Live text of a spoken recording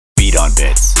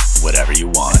bdonbits, whatever you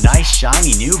want. A nice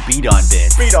shiny new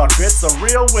bdonbits. bdonbits, a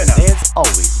real winner. There's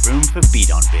always room for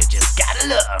bdonbits. Just gotta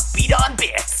love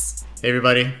bdonbits. Hey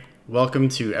everybody, welcome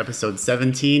to episode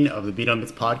 17 of the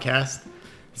bdonbits podcast.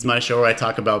 This is my show where I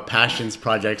talk about passions,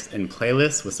 projects, and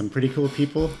playlists with some pretty cool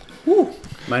people. Woo.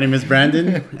 My name is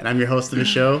Brandon, and I'm your host of the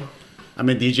show. I'm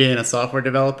a DJ and a software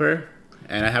developer,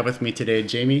 and I have with me today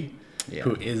Jamie,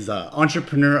 who is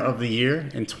Entrepreneur of the Year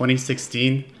in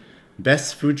 2016,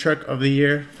 Best Food Truck of the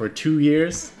Year for 2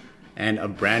 years, and a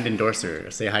brand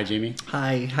endorser. Say hi, Jamie.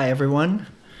 Hi everyone.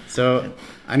 So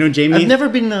I know Jamie. I've never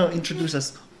been introduced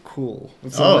as cool,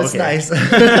 so it's nice.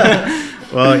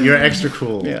 Well, you're extra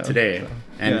cool Yeah. today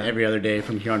and every other day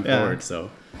from here on Yeah. forward,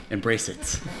 so embrace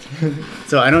it.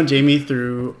 So I know Jamie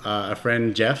through a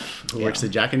friend, Jeff, who works at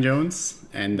Jack and Jones,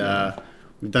 and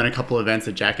we've done a couple events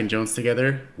at Jack and Jones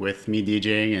together with me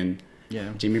DJing and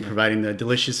Jamie providing the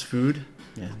delicious food.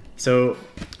 Yeah. So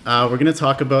we're going to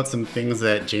talk about some things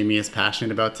that Jamie is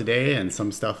passionate about today and some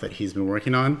stuff that he's been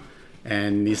working on.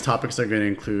 And these topics are going to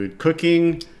include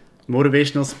cooking,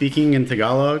 motivational speaking in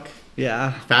Tagalog,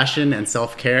 fashion and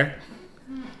self-care,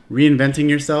 reinventing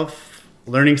yourself,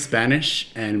 learning Spanish,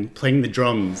 and playing the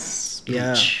drums.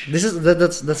 Yeah,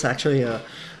 that's actually a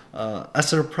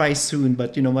surprise soon.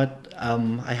 But you know what?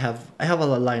 I have a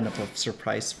lineup of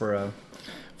surprise for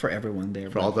everyone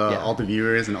there. For all the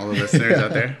viewers and all the listeners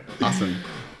out there. Awesome.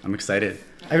 I'm excited.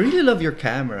 I really love your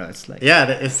camera. It's like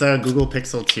it's a Google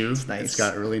Pixel 2. It's nice. It's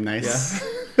got a really nice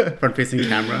front-facing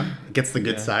camera. It gets the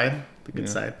good side.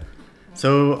 Side.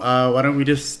 So why don't we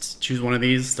just choose one of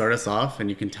these, start us off, and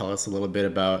you can tell us a little bit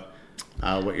about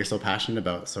what you're so passionate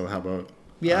about. So how about...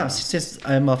 since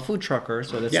I'm a food trucker,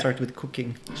 so let's start with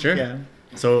cooking. Sure. Yeah.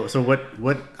 So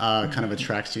what kind of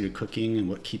attracts you to cooking, and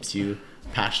what keeps you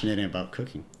passionate about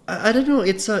cooking? I don't know.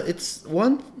 It's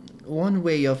one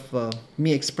way of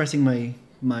me expressing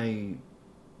my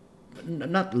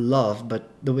not love, but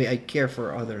the way I care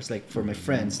for others, like for my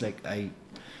friends. Like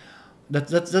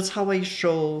that's how I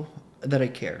show that I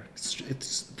care.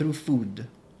 It's through food.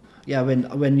 Yeah,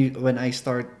 when I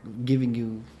start giving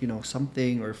you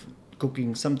something or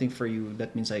cooking something for you,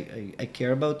 that means I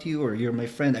care about you, or you're my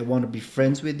friend. I want to be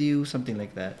friends with you, something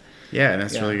like that. Yeah, and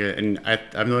that's really good. And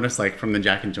I've noticed, like, from the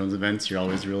Jack and Jones events, you're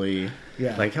always really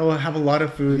like, oh, have a lot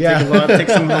of food, take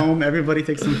some home. Everybody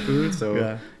takes some food.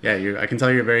 So I can tell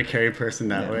you're a very caring person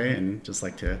that way, and just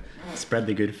like to spread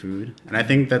the good food. And I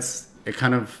think it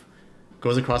kind of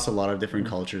goes across a lot of different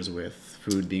cultures, with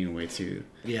food being a way to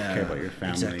care about your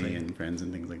family and friends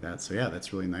and things like that. So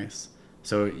that's really nice.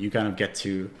 So you kind of get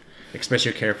to express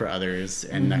your care for others,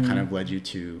 and that kind of led you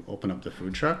to open up the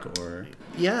food truck, or?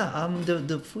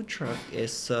 The food truck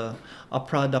is a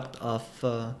product of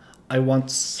I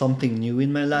want something new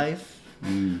in my life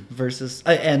versus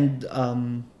I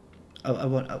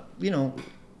want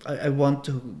I want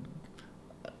to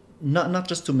not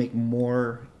just to make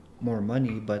more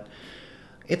money, but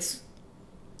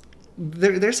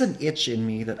there's an itch in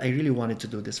me that I really wanted to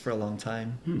do this for a long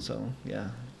time. So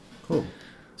Cool.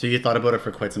 So you thought about it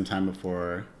for quite some time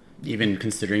before even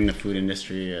considering the food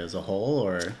industry as a whole,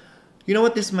 or? You know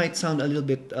what? This might sound a little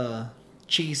bit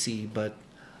cheesy, but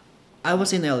I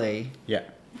was in LA. Yeah.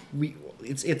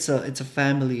 It's a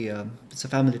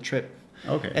family trip.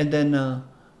 Okay. And then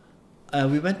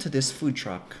we went to this food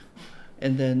truck,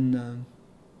 and then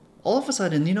all of a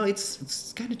sudden,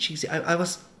 it's kind of cheesy. I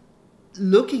was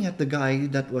looking at the guy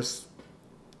that was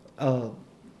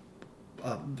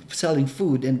selling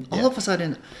food, and all of a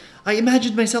sudden I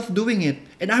imagined myself doing it,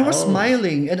 and I was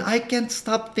smiling, and I can't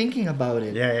stop thinking about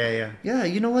it. Yeah,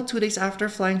 you know what? 2 days after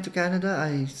flying to Canada,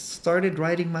 I started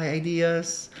writing my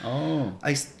ideas.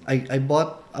 I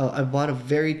bought a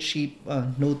very cheap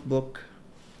notebook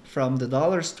from the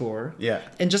dollar store,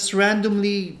 and just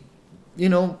randomly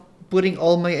putting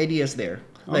all my ideas there.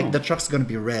 Like, the truck's gonna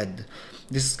be red,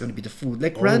 this is gonna be the food,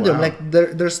 like random. Wow. Like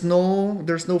there's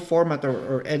no format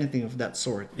or anything of that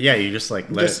sort. Yeah, you just like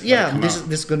this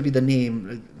is gonna be the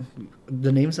name.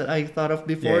 The names that I thought of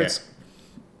before.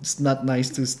 It's not nice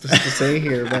to say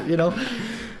here, but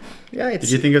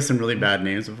Did you think of some really bad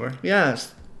names before? Yeah,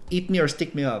 Eat Me or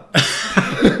Stick Me Up.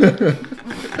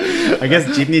 I guess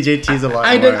Jeepney JayTee is a lot.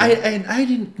 I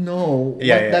didn't know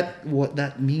what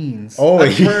that means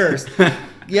at first.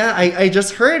 Yeah, I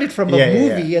just heard it from a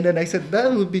movie, and then I said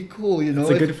that would be cool, It's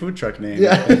a good food truck name.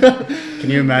 Yeah. Can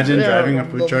you imagine driving a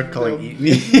food truck called Eat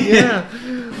Me?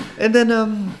 And then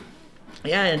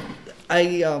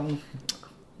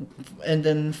and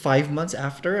then 5 months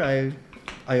after,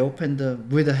 I opened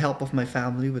with the help of my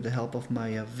family, with the help of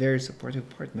my very supportive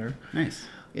partner. Nice.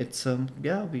 It's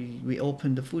we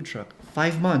opened the food truck.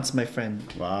 5 months, my friend.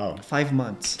 Wow. 5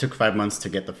 months. Took 5 months to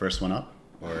get the first one up,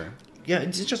 or? Yeah,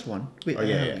 it's just one.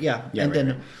 Yeah, and right,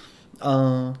 then,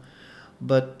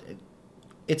 but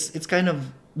it's kind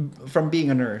of from being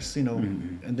a nurse, you know,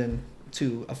 and then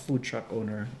to a food truck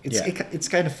owner. It's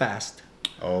kind of fast.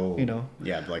 Oh, you know.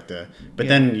 Yeah, like but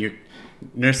then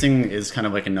nursing is kind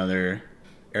of like another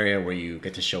area where you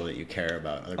get to show that you care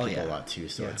about other people a lot too.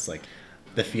 So it's like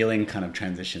the feeling kind of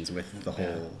transitions with the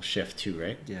whole shift too,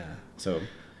 right? Yeah. So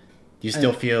do you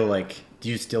still feel like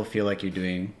you're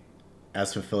doing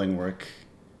as fulfilling work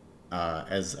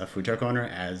as a food truck owner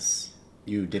as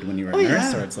you did when you were a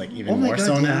nurse, or it's like even more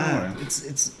so now? Or?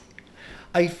 It's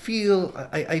I feel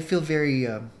very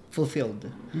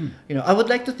fulfilled. You know, I would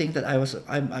like to think that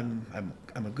I'm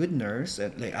a good nurse,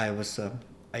 and like I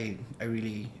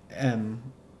really am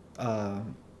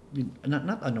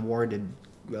not unawarded,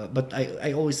 but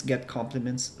I always get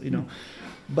compliments, you know.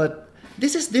 But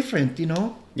this is different, you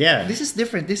know. Yeah. This is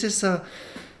different. This is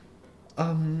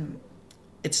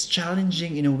it's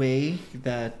challenging in a way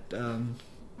that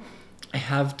I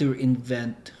have to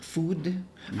invent food.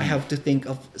 I have to think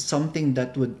of something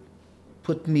that would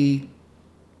put me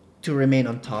to remain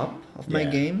on top of my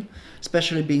game,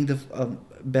 especially being the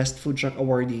best food truck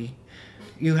awardee.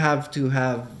 You have to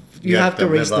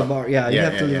raise the bar. You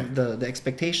have to live the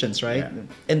expectations, right?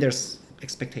 And there's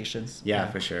expectations. Yeah,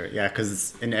 for sure. Yeah,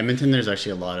 because in Edmonton there's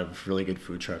actually a lot of really good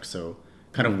food trucks. So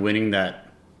kind of winning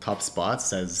that top spot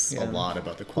says a lot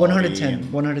about the quality.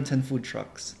 110 food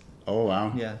trucks. Oh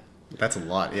wow. Yeah. That's a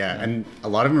lot, and a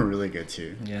lot of them are really good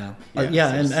too. Yeah,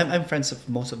 and I'm friends with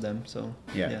most of them, so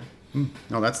yeah.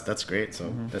 No, that's great.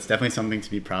 So that's definitely something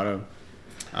to be proud of.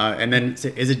 And then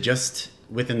is it just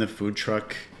within the food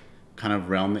truck kind of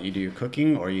realm that you do your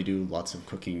cooking, or you do lots of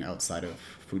cooking outside of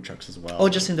food trucks as well? Oh,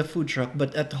 just in the food truck,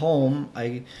 but at home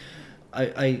I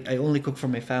only cook for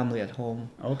my family at home.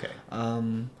 Okay.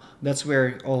 That's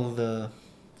where all the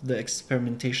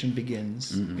experimentation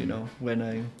begins, you know,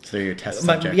 when so your test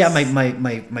subjects.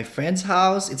 My friend's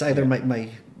house, it's either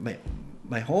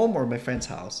my home or my friend's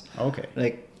house. Okay.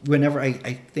 Like whenever I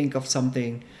think of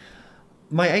something,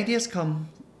 my ideas come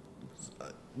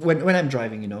when I'm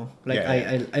driving, you know. Like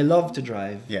I love to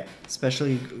drive. Yeah.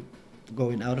 Especially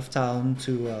going out of town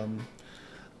to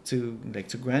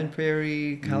Grand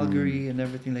Prairie, Calgary and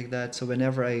everything like that. So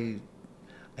whenever I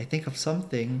think of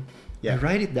something, I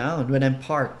write it down when I'm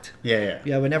parked. Yeah.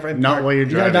 Whenever I'm not parked. while you're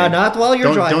driving. Not while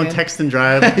you're driving. Don't text and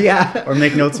drive. Or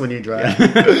make notes when you drive.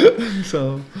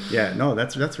 So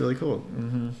that's really cool.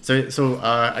 So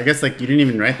I guess like you didn't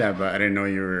even write that, but I didn't know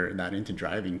you were that into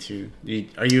driving too.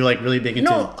 Are you like really big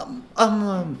into? No,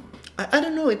 I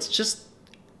don't know. It's just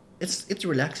it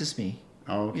relaxes me.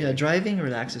 Oh. Okay. Yeah, driving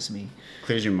relaxes me.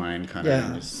 Clears your mind, kind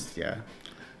of.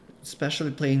 Especially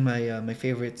playing my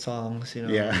favorite songs, you know.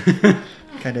 Yeah.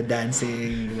 Kind of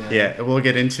dancing. Yeah, we'll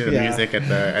get into the music at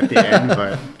the end,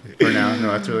 but for now,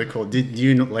 no, that's really cool. Do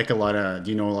you know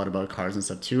a lot about cars and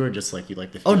stuff too, or just like you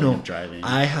like the feeling of driving?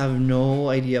 I have no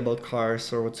idea about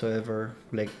cars or whatsoever.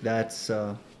 Like that's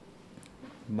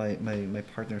my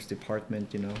partner's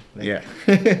department, you know. Like,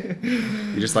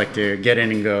 you just like to get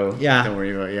in and go. Yeah. Don't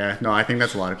worry about it. No, I think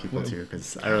that's a lot of people too,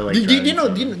 because I really like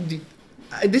driving.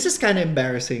 This is kind of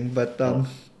embarrassing, but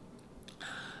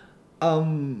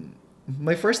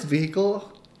my first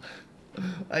vehicle,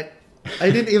 I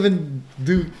didn't even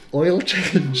do oil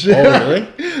change. Oh, really?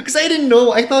 Because I didn't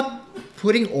know. I thought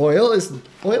putting oil is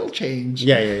oil change.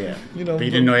 Yeah. You know, but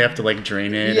you didn't know you have to like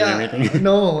drain it and everything.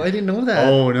 No, I didn't know that.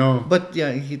 Oh no. But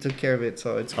yeah, he took care of it,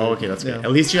 so it's good. Oh, okay, that's good.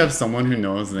 At least you have someone who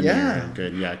knows. Then you're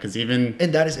good. Yeah, because even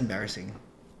and that is embarrassing.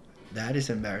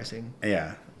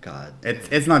 Yeah. God.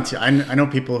 It's not too. I know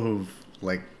people who've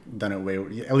like done it way.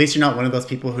 At least you're not one of those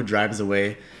people who drives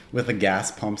away with a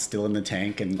gas pump still in the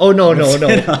tank and. Oh no!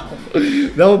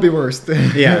 That would be worse.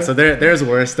 Yeah, so there's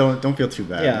worse. Don't feel too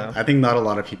bad. Yeah. I think not a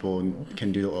lot of people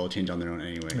can do the oil change on their own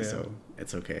anyway, so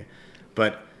it's okay.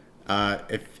 But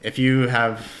if you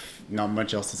have not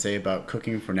much else to say about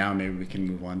cooking for now, maybe we can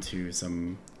move on to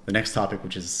the next topic,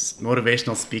 which is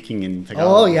motivational speaking in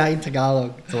Tagalog. Oh yeah, in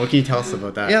Tagalog. So what can you tell us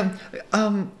about that? Yeah,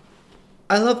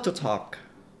 I love to talk.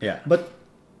 Yeah. But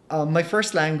my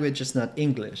first language is not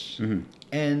English,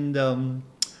 and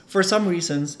for some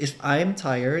reasons, if I'm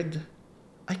tired,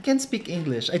 I can't speak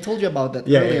English. I told you about that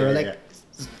earlier.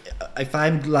 If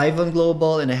I'm live on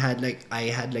Global and I had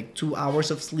like 2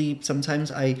 hours of sleep,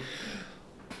 sometimes I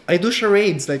do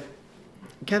charades like.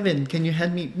 Kevin, can you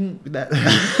hand me that?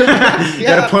 You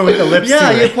gotta point with the lips.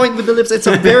 Yeah, you point with the lips. It's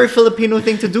a very Filipino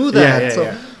thing to do that.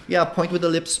 Point with the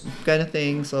lips kind of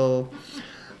thing. So,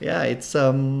 yeah, it's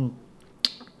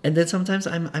and then sometimes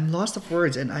I'm lost of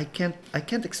words and I can't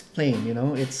explain. You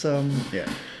know, it's Yeah.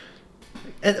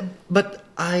 But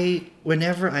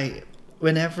whenever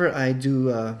I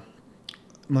do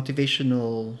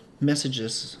motivational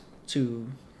messages to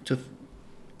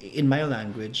in my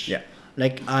language, Yeah.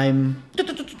 like I'm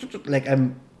like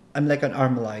an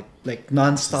Armalite, like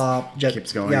nonstop,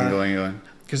 Keeps going and going and going.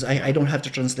 Because I don't have to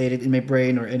translate it in my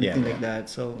brain or anything Yeah. like that.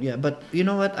 So yeah, but you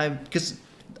know what? Because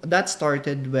that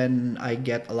started when I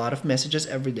get a lot of messages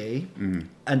every day,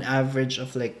 an average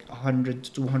of like 100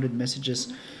 to 200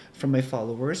 messages from my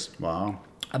followers. Wow.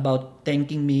 About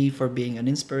thanking me for being an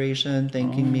inspiration,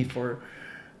 thanking me for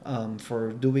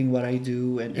doing what I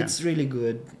do, and it's really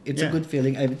good. It's a good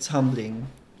feeling. It's humbling.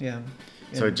 Yeah.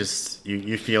 So it just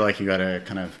you feel like you gotta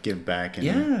kind of give back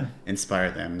and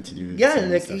inspire them to do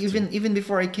like even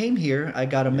before I came here, I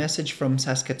got a message from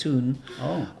Saskatoon,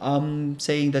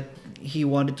 saying that he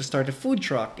wanted to start a food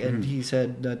truck, and he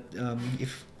said that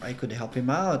if I could help him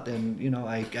out, and you know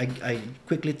I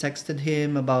quickly texted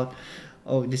him about,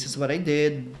 oh, this is what I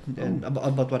did, and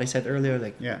about what I said earlier,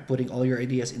 like putting all your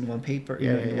ideas in one paper,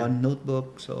 in one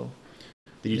notebook. So.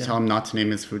 Did you tell him not to name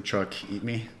his food truck Eat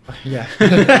Me? Yeah.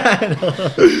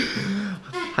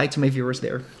 Hi to my viewers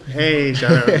there. Hey,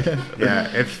 shout out.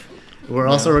 If we're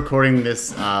also recording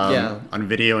this on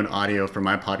video and audio for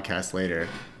my podcast later,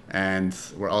 and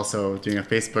we're also doing a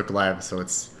Facebook Live, so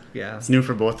it's new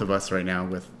for both of us right now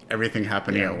with everything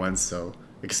happening at once. So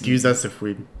excuse us if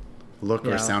we look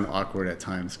or sound awkward at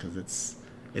times because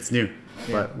it's new,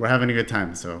 but we're having a good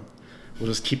time. So we'll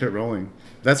just keep it rolling.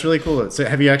 That's really cool. So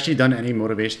have you actually done any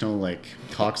motivational like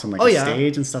talks on like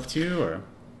stage and stuff too, or?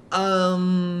 I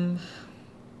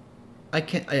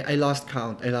lost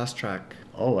count. I lost track.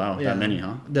 Oh wow, that many,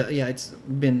 huh? It's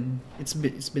been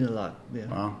a lot. Yeah.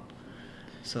 Wow.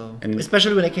 So and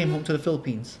especially when I came home to the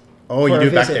Philippines. Oh, you do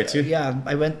it back there too? Yeah,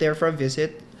 I went there for a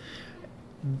visit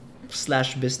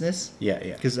 / business. Yeah.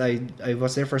 Because I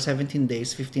was there for 17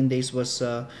 days. 15 days was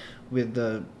with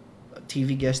the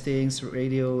TV guestings,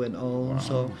 radio, and all. Wow.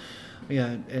 So,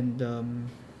 and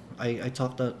I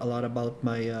talked a lot about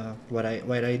my what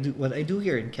I do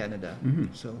here in Canada.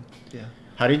 So, yeah.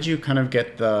 How did you kind of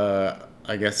get the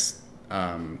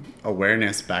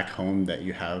awareness back home that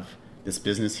you have this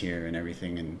business here and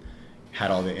everything, and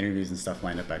had all the interviews and stuff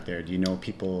lined up back there? Do you know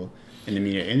people in the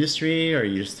media industry, or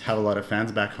you just have a lot of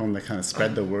fans back home that kind of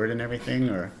spread the word and everything?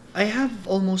 Or I have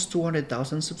almost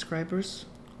 200,000 subscribers.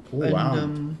 Oh, wow.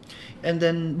 And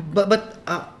then, but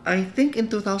I think in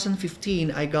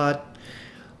 2015 I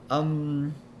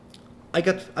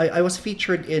was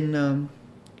featured in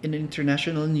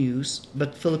international news,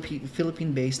 but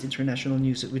Philippine based international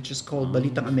news, which is called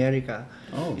Balitang America.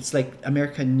 Oh. It's like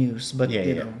American news, but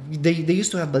you know they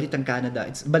used to have Balitang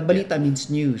Canada. But Balita means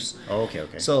news. Oh,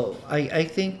 okay. So I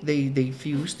think they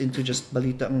fused into just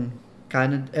Balitang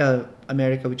Canada,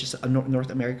 America, which is a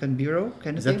North American bureau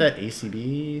kind of thing. Is that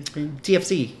ACB thing?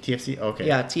 TFC. Okay.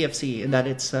 Yeah, TFC, and that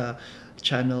it's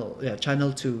channel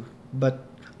 2. But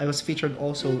I was featured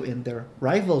also in their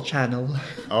rival channel.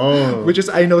 Oh. Which is,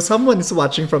 I know someone is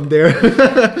watching from there.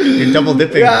 You're double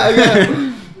dipping.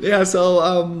 Yeah.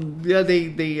 So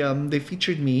they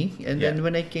featured me, and then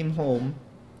when I came home,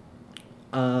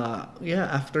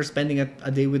 after spending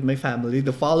a day with my family,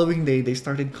 the following day they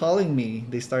started calling me.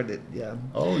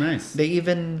 Oh, nice. They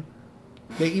even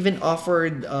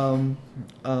offered an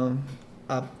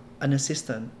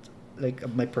assistant, like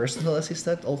my personal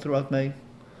assistant, all throughout my.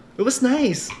 It was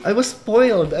nice. I was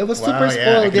spoiled. I was super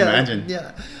spoiled. I can imagine.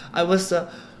 Yeah, I was.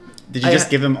 Did you just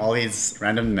give them all these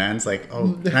random demands, like,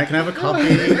 oh, can I have a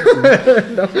coffee?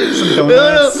 Some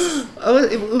donuts? No.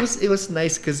 It was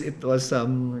nice because it was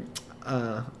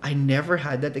I never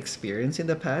had that experience in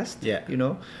the past. Yeah. You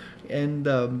know, and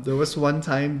there was one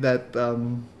time that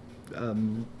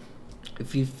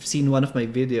if you've seen one of my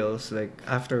videos, like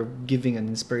after giving an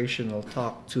inspirational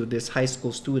talk to these high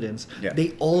school students,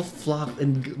 they all flocked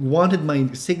and wanted my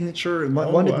signature,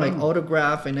 wanted my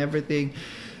autograph and everything.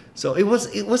 So it was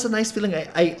a nice feeling.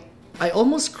 I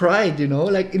almost cried, you know,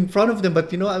 like in front of them,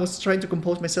 but you know, I was trying to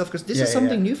compose myself because this is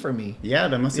something new for me. Yeah,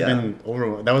 that must have been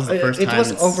overwhelming. That was the first time. It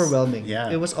was overwhelming.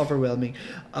 Yeah, it was overwhelming.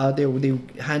 They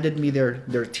handed me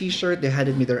their T-shirt. They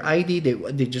handed me their ID.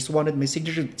 They just wanted my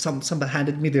signature. Some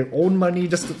handed me their own money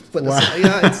just to put.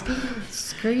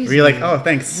 It's crazy. Were you like, oh,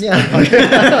 thanks?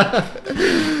 Yeah.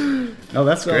 No,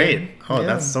 that's great. Oh,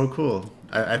 that's so cool.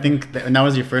 I think that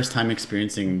was your first time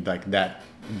experiencing like that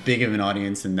big of an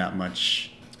audience and that much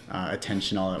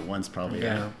attention all at once, probably.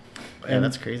 Yeah,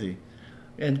 that's crazy.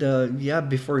 And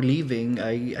before leaving,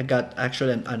 I got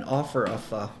actually an offer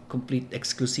of complete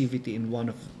exclusivity in one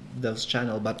of those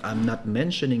channel, but I'm not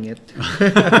mentioning it.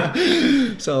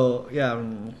 So yeah.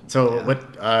 So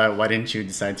what? Why didn't you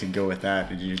decide to go with that?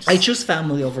 Did you? I choose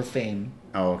family over fame.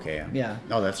 Oh, okay. Yeah.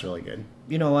 Oh, that's really good.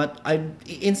 You know what? I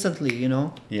instantly, Yeah,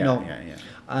 no, yeah.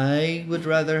 I would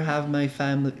rather have my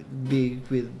family be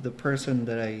with the person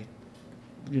that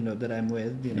that I'm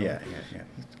with. Yeah.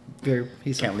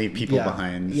 He's Can't leave people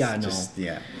behind. Yeah, just, no.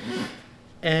 Yeah.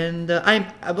 And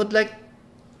I would like,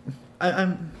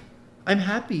 I'm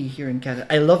happy here in Canada.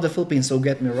 I love the Philippines. So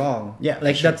get me wrong. Yeah,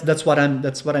 like sure. that's what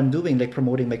I'm doing. Like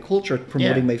promoting my culture,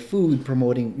 promoting my food,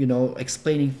 promoting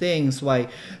explaining things. Why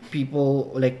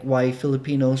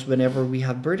Filipinos, whenever we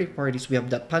have birthday parties, we have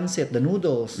that pancit, the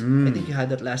noodles. I think you had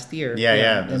that last year.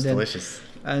 Yeah. That's delicious.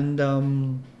 And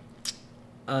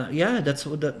that's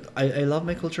what I love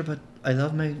my culture, but I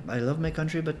love my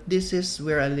country. But this is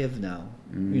where I live now.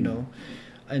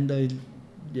 And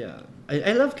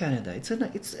I love Canada. It's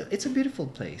a beautiful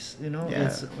place,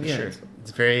 Sure.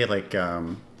 It's very like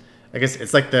I guess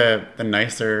it's like the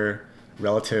nicer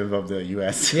relative of the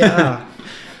U.S. Yeah.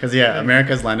 Because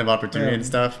America's land of opportunity and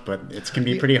stuff, but it can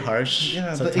be pretty harsh.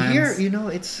 Yeah, sometimes. but here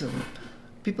it's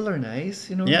people are nice,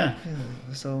 Yeah.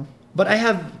 So, but I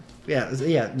have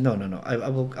no. I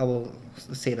will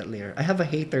say that later. I have a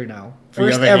hater now.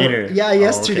 First ever. Hater? Yeah,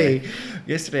 yesterday. Oh, okay.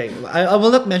 Yesterday. I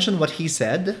will not mention what he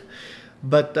said.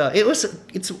 But it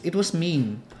was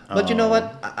mean. But you know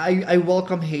what? I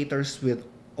welcome haters with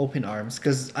open arms,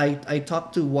 because I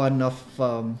talked to one of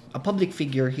a public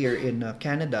figure here in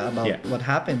Canada about what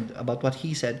happened, about what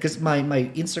he said. Because my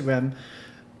Instagram,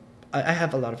 I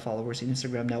have a lot of followers in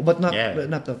Instagram now, but not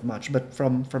that much. But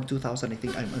from 2000, I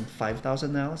think I'm on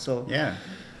 5,000 now. So yeah.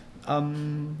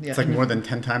 It's like more than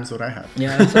 10 times what I have.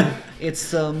 Yeah. So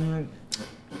it's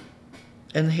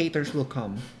and haters will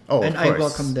come. Oh, and of course. I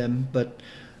welcome them, but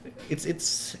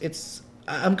it's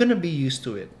I'm gonna be used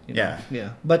to it. Yeah.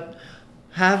 But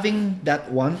having that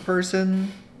one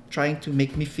person trying to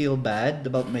make me feel bad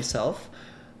about myself,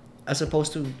 as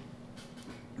opposed to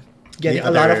getting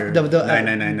a lot of the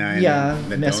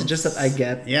 9999 messages that I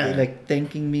get, like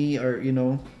thanking me or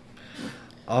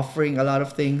offering a lot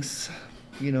of things,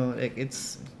 like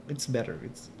it's better.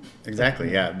 It's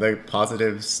exactly, yeah. The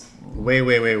positives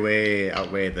way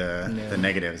outweigh the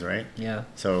negatives, right? Yeah.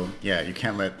 So yeah, you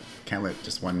can't let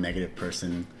just one negative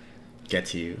person get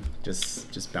to you.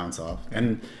 Just bounce off.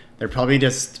 And they're probably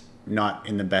just not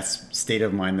in the best state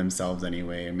of mind themselves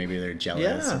anyway, or maybe they're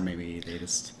jealous, or maybe they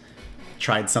just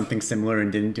tried something similar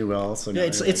and didn't do well. So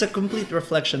it's a complete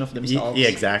reflection of themselves. Yeah,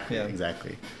 exactly.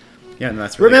 Yeah, and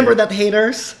that's really remember good. that,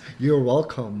 haters. You're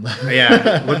welcome.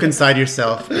 Yeah, look inside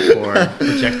yourself before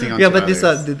projecting onto others.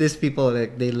 But these people,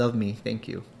 like, they love me. Thank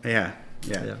you. Yeah.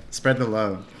 Spread the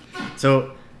love.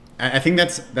 So I think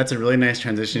that's a really nice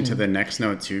transition to the next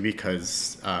note too,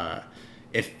 because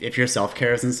if your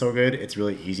self-care isn't so good, it's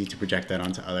really easy to project that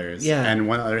onto others. Yeah. And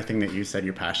one other thing that you said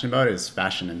you're passionate about is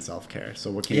fashion and self-care. So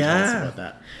what can you tell us about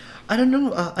that? I don't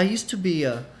know. I used to be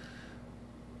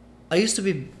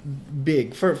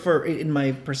big for in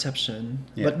my perception,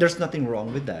 but there's nothing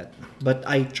wrong with that. But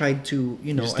I tried to,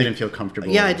 you just didn't feel comfortable.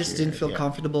 Yeah, I just didn't feel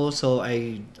comfortable. So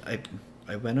I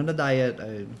went on a diet.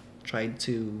 I tried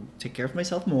to take care of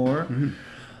myself more,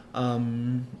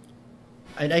 and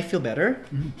I feel better.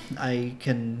 I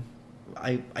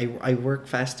work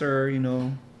faster.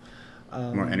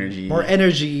 More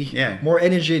energy. Yeah. More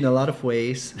energy in a lot of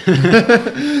ways.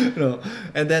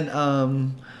 And then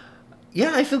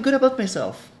I feel good about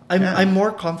myself. I'm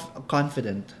more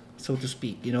confident, so to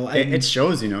speak. It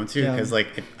shows, too, because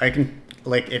if I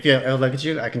look at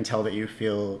you, I can tell that you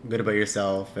feel good about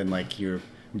yourself, and like you're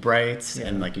bright,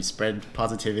 and like you spread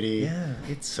positivity. Yeah,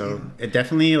 it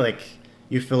definitely, like,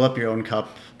 you fill up your own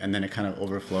cup, and then it kind of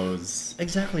overflows.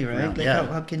 Exactly, right?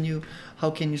 How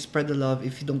can you spread the love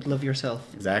if you don't love yourself?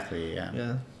 Exactly. Yeah.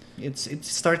 Yeah. It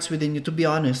starts within you. To be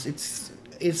honest,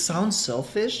 it sounds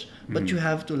selfish, but you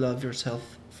have to love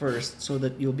yourself first, so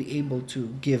that you'll be able to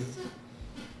give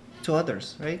to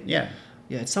others, right? Yeah.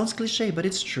 Yeah. It sounds cliche, but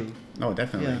it's true. Oh,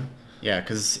 definitely. Yeah,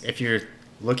 because if you're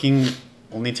looking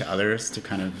only to others to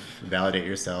kind of validate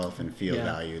yourself and feel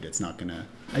valued, it's not gonna.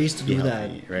 I used to do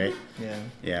healthy, that, right?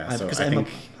 Yeah. So because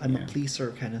I'm a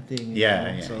pleaser kind of thing.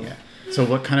 Yeah. So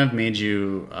what kind of made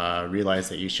you realize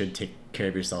that you should take care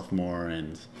of yourself more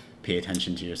and pay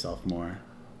attention to yourself more?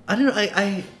 I don't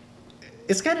know.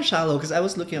 It's kind of shallow, because I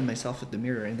was looking at myself at the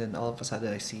mirror, and then all of a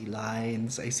sudden I see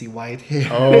lines, I see white hair.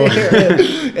 Oh.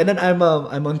 And then I'm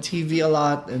on TV a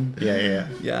lot, and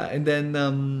yeah. And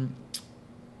then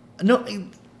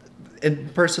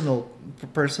and for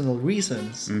personal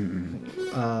reasons.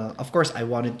 Of course, I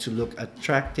wanted to look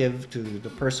attractive to the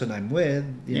person I'm with,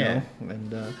 you know,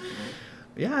 and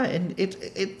and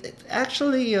it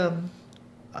actually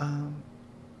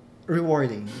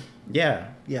rewarding. Yeah.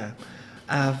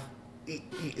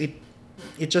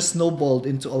 It just snowballed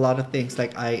into a lot of things.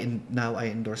 Like now I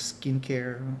endorse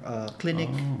skincare clinic,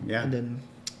 and then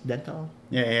dental.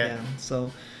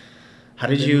 So how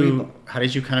did you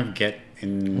kind of get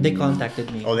in? They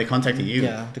contacted me. Oh, they contacted you.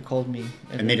 Yeah, they called me,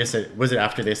 and they just said, was it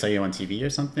after they saw you on TV or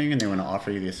something, and they want to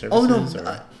offer you these services? Oh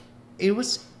no, it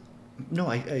was no.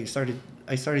 I started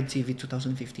TV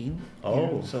 2015. Oh, you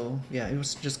know, so yeah, it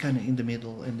was just kind of in the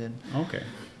middle, and then Oh,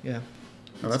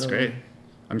 that's great.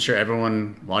 I'm sure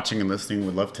everyone watching and listening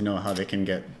would love to know how they can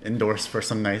get endorsed for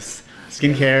some nice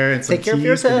skincare and some take care of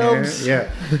yourselves.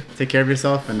 Take care of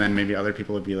yourself, and then maybe other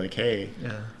people would be like, "Hey,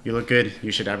 you look good.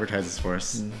 You should advertise this for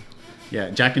us." Yeah,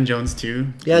 Jack and Jones too.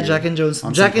 Yeah, Jack and Jones.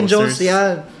 Jack and Jones.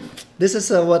 Yeah, this is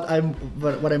what I'm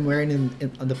wearing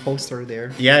on the poster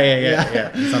there. Yeah.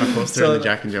 It's on a poster in the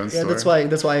Jack and Jones store. Yeah,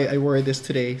 that's why I wore this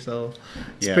today. So,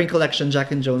 spring collection,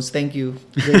 Jack and Jones. Thank you.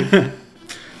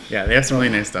 Yeah, they have some really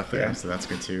nice stuff there, so that's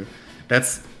good too.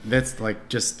 That's like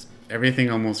just everything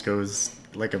almost goes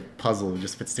like a puzzle,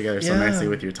 just fits together so nicely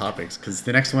with your topics. Because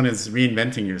the next one is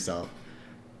reinventing yourself,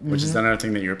 which is another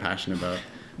thing that you're passionate about.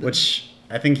 Which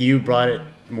I think you brought it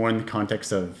more in the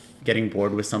context of getting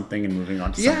bored with something and moving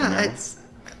on to something else.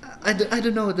 I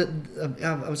don't know that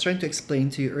I was trying to explain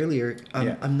to you earlier.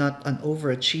 I'm not an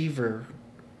overachiever.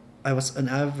 I was an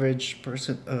average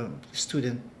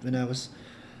student when I was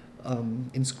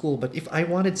in school, but if I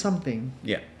wanted something,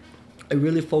 I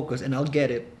really focus and I'll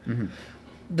get it.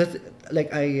 That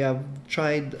like I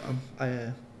tried.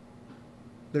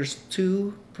 There's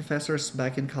two professors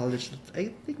back in college that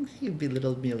I think he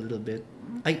belittled me a little bit.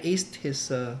 I aced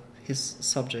his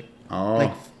subject,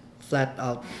 like flat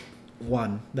out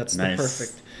 1. That's the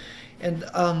perfect. And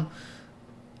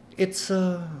it's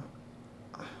I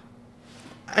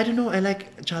don't know. I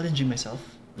like challenging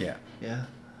myself. Yeah.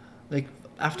 Like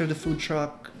after the food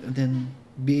truck, and then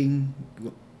being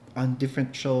on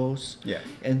different shows,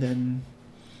 and then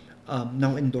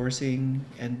now endorsing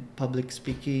and public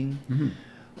speaking.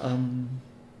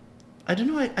 I don't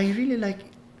know. I really like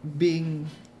being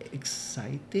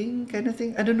exciting kind of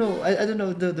thing. I don't know. I don't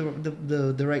know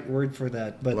the right word for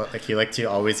that, but like you like to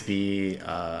always be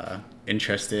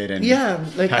interested and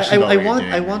like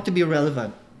I want to be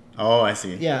relevant. Oh, I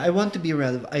see. Yeah, I want to be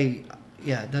relevant.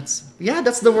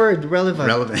 That's the word, relevant.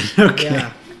 Okay.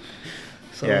 Yeah.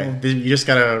 So, you just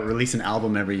gotta release an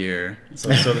album every year, so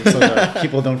that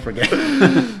people don't forget.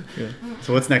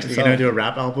 So what's next? Are you gonna do a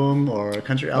rap album or a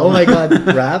country album? Oh my god,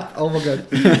 rap! Oh my god.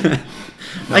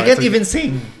 I can't even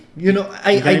sing. You know,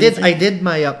 I did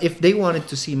my if they wanted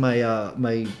to see my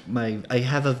I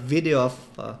have a video of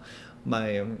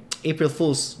my April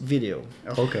Fool's video.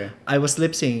 Okay. I was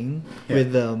lip singing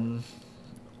with the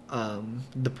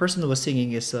person who was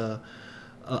singing is a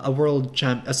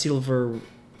silver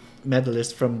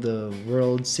medalist from the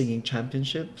World Singing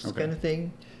Championships kind of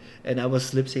thing, and I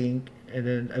was lip singing, and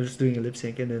then I was doing a lip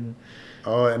sync, and then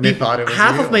and they thought it was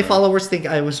half of my followers think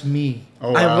I was me.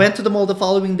 Oh, wow. I went to the mall the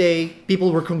following day.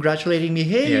 People were congratulating me.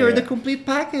 Hey, you're the complete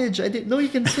package. I didn't know you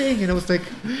can sing, and I was like,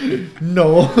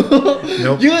 no,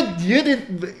 nope. You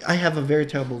didn't. I have a very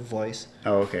terrible voice.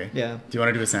 Oh, okay. Yeah. Do you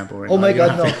want to do a sample right now? Oh my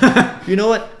god, no. You know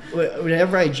what?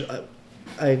 Whenever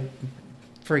I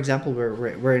for example,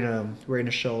 we're in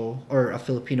a show or a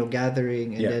Filipino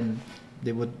gathering, and then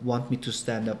they would want me to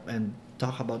stand up and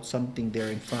talk about something there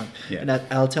in front, and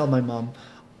I'll tell my mom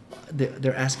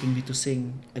they're asking me to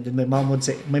sing, and then my mom would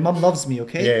say, my mom loves me,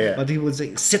 okay, but he would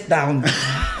say, sit down.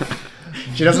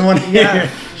 She doesn't want to hear.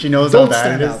 She knows don't how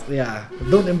bad stand it is.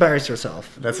 out. Don't embarrass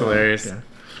yourself. That's hilarious.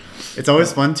 It's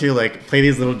always fun to like play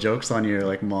these little jokes on your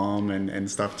like mom and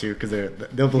stuff too, because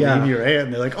they'll believe you, right?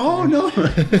 And they're like, oh no.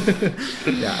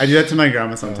 I do that to my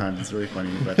grandma sometimes. It's really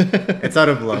funny, but it's out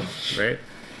of love, right?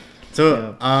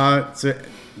 So so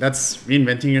that's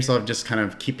reinventing yourself, just kind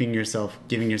of giving yourself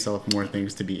more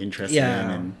things to be interested in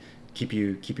and keep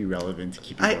you relevant,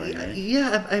 keep you going,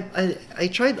 right? I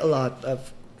tried a lot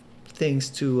of things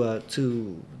to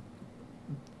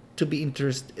be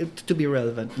to be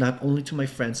relevant, not only to my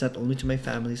friends, not only to my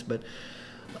families, but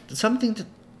something that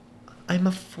I'm a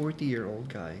 40-year-old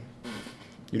guy.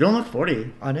 You don't look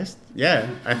 40. Honest? Yeah,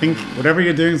 I think whatever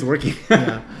you're doing is working.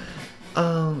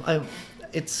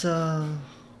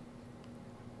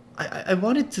 I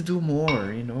wanted to do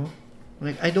more, you know?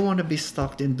 Like, I don't want to be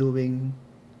stuck in doing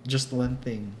just one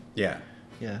thing. Yeah.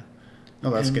 Yeah. No,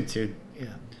 that's good too.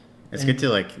 Yeah. It's good to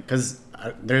like, because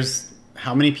there's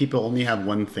how many people only have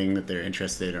one thing that they're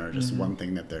interested in or just one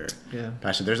thing that they're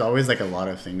passionate. There's always like a lot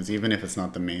of things, even if it's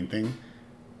not the main thing.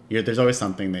 There's always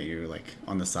something that you're like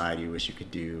on the side you wish you could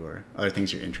do, or other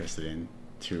things you're interested in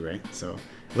too, right? So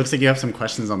it looks like you have some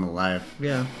questions on the live.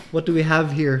 Yeah. What do we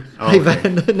have here? Oh, okay.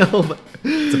 No, but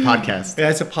it's a podcast. Yeah,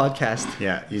 it's a podcast.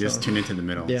 Yeah, you just tune into the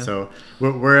middle. Yeah. So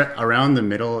we're around the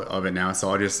middle of it now. So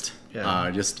I'll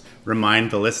just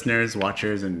remind the listeners,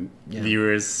 watchers, and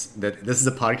viewers that this is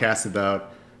a podcast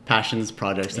about passions,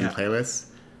 projects, and playlists.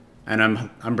 And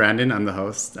I'm Brandon. I'm the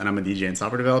host, and I'm a DJ and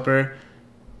software developer.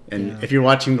 And if you're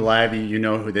watching the live, you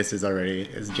know who this is already.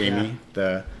 It's Jamie,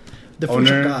 the owner, food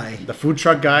truck guy. The food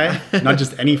truck guy. Not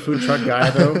just any food truck guy,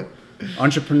 though.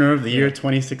 Entrepreneur of the year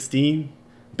 2016.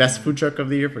 Best food truck of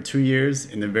the year for 2 years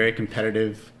in the very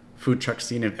competitive food truck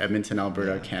scene of Edmonton,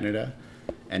 Alberta, Canada.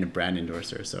 And a brand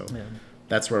endorser. So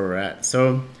that's where we're at.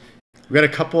 So we got a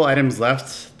couple items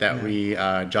left that we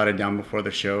jotted down before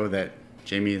the show that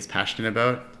Jamie is passionate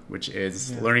about, which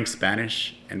is learning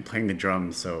Spanish and playing the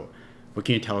drums. So what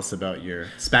can you tell us about your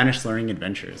Spanish learning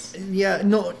adventures? Yeah,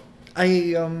 no,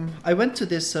 I went to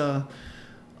this the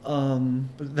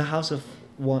house of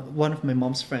one of my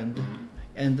mom's friend,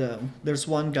 and there's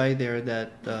one guy there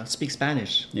that speaks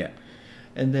Spanish. Yeah,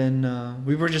 and then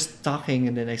we were just talking,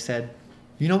 and then I said,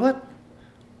 you know what?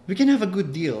 We can have a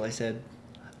good deal. I said,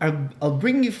 I'll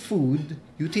bring you food.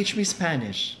 You teach me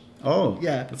Spanish. Oh,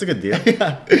 yeah, that's a good deal.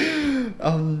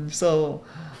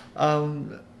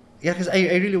 Because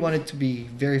I really wanted to be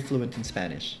very fluent in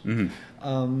Spanish.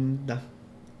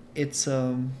 It's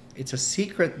a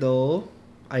secret though.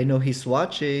 I know he's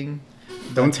watching.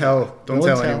 Don't tell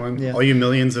anyone. Yeah. All you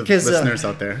millions of listeners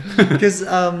out there. Because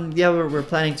we're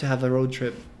planning to have a road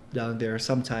trip down there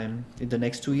sometime in the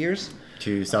next 2 years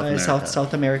to South America.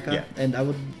 South America, and I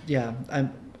would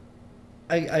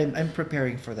I'm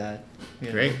preparing for that.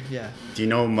 Great. Yeah. Do you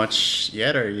know much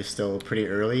yet, or are you still pretty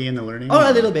early in the learning?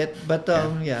 Oh, a little bit, but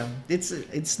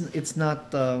it's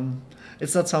not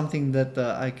something that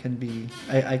I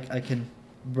can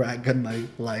brag on my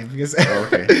live because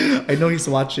I know he's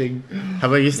watching. How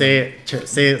about you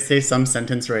say some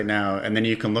sentence right now, and then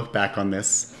you can look back on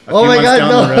this a few my months God,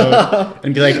 down the road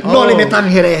and be like, "No le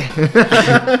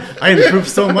I improved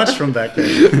so much from back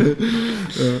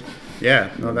then."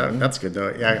 Yeah, no, that's good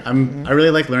though. Yeah, I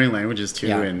really like learning languages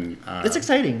too, and it's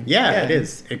exciting. Yeah, it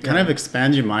is. It kind of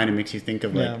expands your mind and makes you think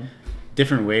of like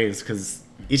different ways, because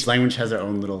each language has their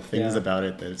own little things about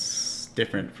it that's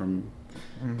different from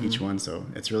each one. So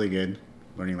it's really good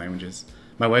learning languages.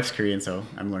 My wife's Korean, so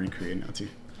I'm learning Korean now too.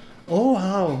 Oh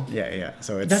wow! Yeah.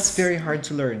 So that's very hard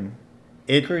to learn.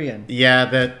 Korean. Yeah,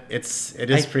 it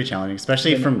is pretty challenging,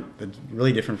 especially it's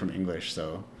really different from English.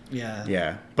 So.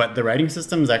 Yeah. But the writing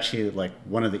system is actually like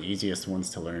one of the easiest ones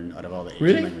to learn out of all the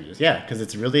Asian languages. Yeah, because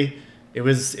it's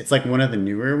like one of the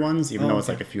newer ones, even though it's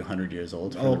like a few hundred years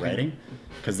old for the writing,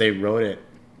 because they wrote it.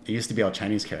 It used to be all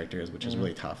Chinese characters, which is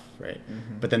really tough, right?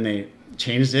 But then they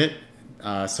changed it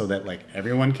so that like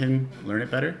everyone can learn it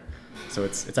better. So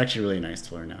it's actually really nice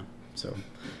to learn now. So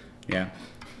yeah.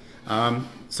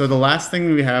 So the last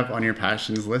thing we have on your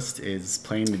passions list is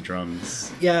playing the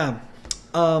drums. Yeah.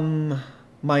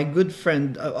 My good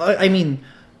friend,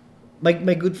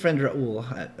 my good friend Raul,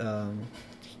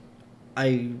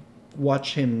 I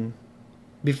watched him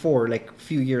before, like a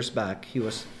few years back. He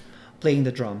was playing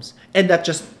the drums, and that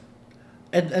just,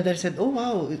 and I said, oh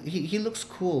wow, he looks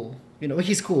cool. You know,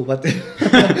 he's cool, but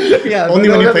only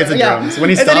when he plays the drums. When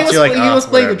he stops, you're like, he was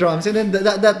playing the drums, and then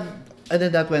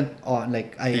that went on.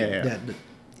 Like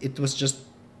it was just,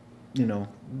 and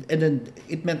then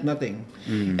it meant nothing,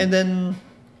 and then.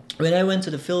 When I went to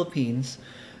the Philippines,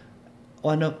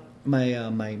 one of my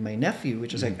nephew,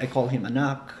 which is I call him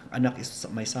Anak. Anak is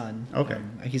my son. Okay.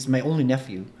 He's my only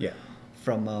nephew. Yeah.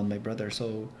 From my brother.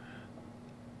 So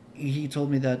he told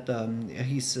me that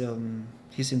he's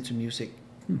into music.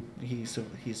 He's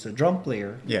a drum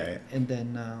player. Yeah. And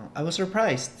then I was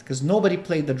surprised because nobody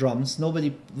played the drums. Both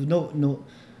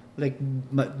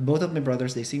of my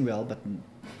brothers, they sing well, but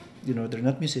they're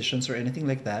not musicians or anything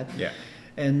like that. Yeah.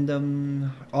 And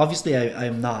obviously I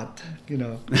am not,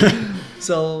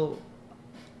 So,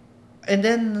 and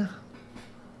then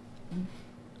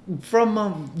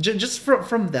from just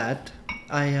from that,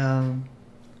 I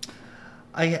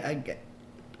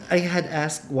had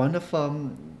asked one of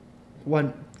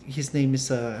his name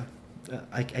is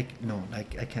I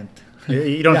can't.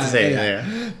 You don't have to say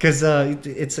it, because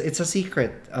it's a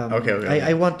secret. Okay.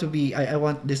 I want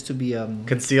this to be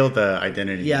conceal the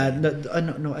identity. Yeah,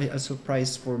 no, a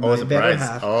surprise for my better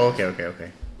half. Oh,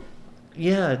 okay.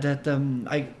 Yeah, that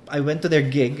I went to their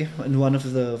gig in one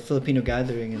of the Filipino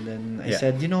gathering, and then I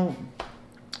said,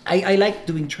 I like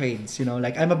doing trades,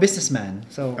 like I'm a businessman.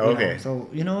 So so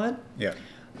you know what? Yeah.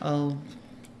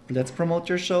 Let's promote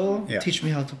your show. Yeah. Teach me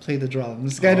how to play the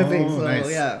drums, kind of thing. So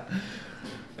nice. yeah.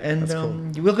 And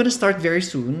cool. we're gonna start very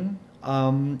soon.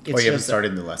 You haven't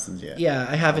started the lessons yet? Yeah,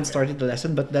 I haven't started the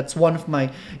lesson, but that's one of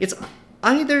my. It's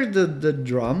either the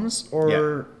drums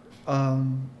or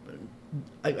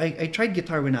I tried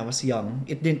guitar when I was young.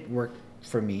 It didn't work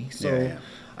for me, so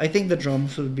I think the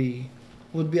drums would be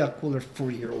a cooler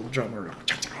 40-year-old drummer.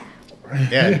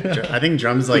 Yeah, I think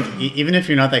drums, like even if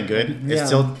you're not that good, it's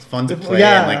still fun to play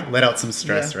and like let out some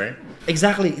stress, right?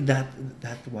 Exactly, that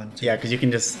one too. Yeah, because you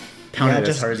can just pound it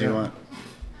as hard as you want.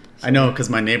 I know, because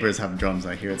my neighbors have drums.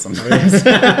 I hear it sometimes.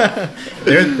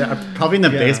 they're probably in the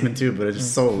basement too, but it's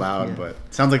just so loud. Yeah. But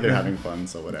it sounds like they're having fun,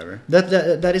 so whatever.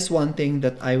 That is one thing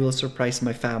that I will surprise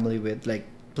my family with, like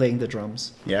playing the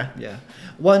drums. Yeah? Yeah.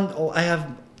 I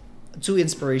have two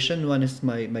inspiration. One is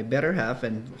my better half,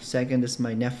 and second is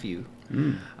my nephew.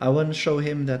 I want to show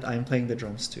him that I'm playing the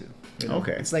drums too.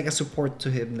 Okay. It's like a support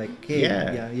to him. Like,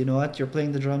 hey, you know what? You're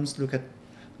playing the drums. Look at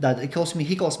Dada. He calls me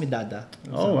Dada.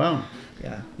 Oh, wow.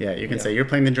 Yeah. Yeah, you can say you're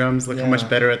playing the drums. Look how much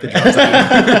better at the drums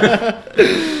I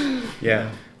am.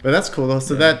 Yeah. But that's cool though.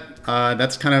 So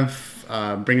that's kind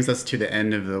of brings us to the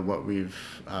end of what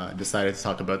we've decided to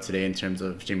talk about today in terms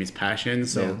of Jamie's passion.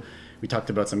 So we talked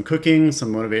about some cooking,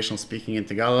 some motivational speaking in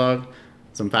Tagalog,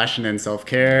 some fashion and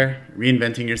self-care,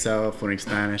 reinventing yourself, learning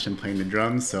Spanish, and playing the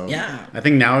drums. So I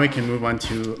think now we can move on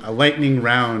to a lightning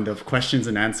round of questions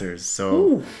and answers.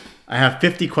 So I have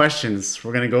 50 questions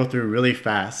we're going to go through really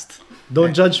fast.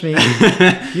 Don't judge me.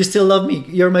 You still love me.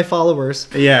 You're my followers.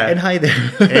 Yeah. And hi there.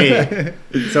 Hey.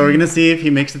 So we're going to see if he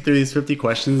makes it through these 50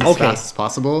 questions as fast as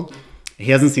possible.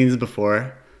 He hasn't seen this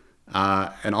before.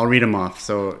 And I'll read them off.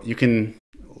 So you can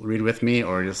read with me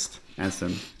or just answer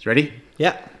them. Ready?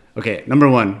 Yeah. Okay. Number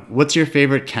 1. What's your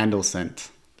favorite candle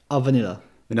scent? Vanilla.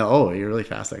 No. Oh, you're really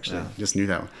fast, actually. Yeah. Just knew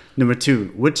that one. Number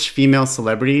 2. Which female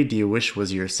celebrity do you wish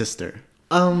was your sister?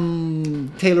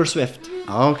 Taylor Swift.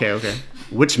 Oh, okay.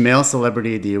 Which male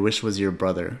celebrity do you wish was your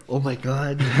brother? Oh my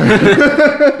God.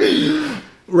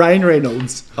 Ryan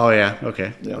Reynolds. Oh yeah,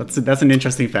 okay. Yeah. That's an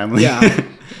interesting family. Yeah.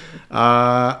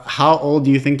 How old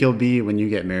do you think you'll be when you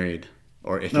get married,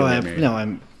 or if you get married? No,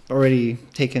 I'm already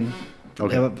taken.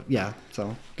 Okay. Yeah.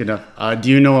 So. Good enough. Do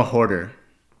you know a hoarder?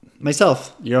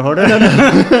 Myself. You're a hoarder? No.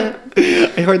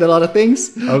 I heard a lot of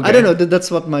things. Okay. I don't know.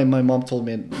 That's what my mom told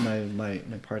me, my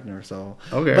partner. So.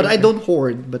 Okay. But I don't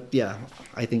hoard. But yeah,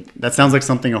 I think. That sounds like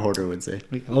something a hoarder would say.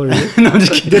 Oh really? No, I'm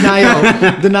just kidding.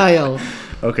 Denial.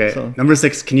 Okay. So. Number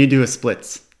 6. Can you do a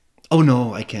splits? Oh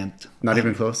no, I can't. Not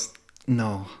even close?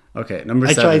 No. Okay. Number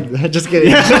 7. I tried. Just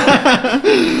kidding.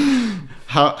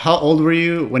 How old were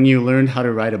you when you learned how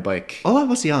to ride a bike? Oh, I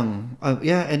was young.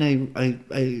 And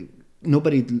I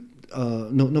nobody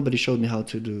showed me how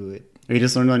to do it. You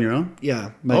just learned on your own?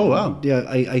 Yeah. Oh wow. Yeah,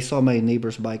 I saw my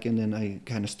neighbor's bike and then I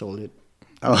kind of stole it.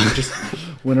 Oh. Just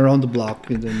went around the block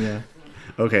and then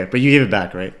Okay, but you gave it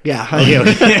back, right? Yeah. Okay.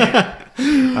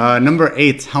 Number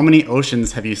 8. How many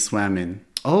oceans have you swam in?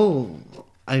 Oh,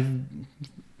 a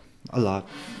lot.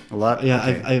 A lot? Yeah,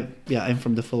 okay. I'm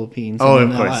from the Philippines. Oh,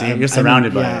 of course. You're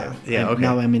surrounded by it. Yeah, okay.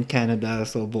 Now I'm in Canada,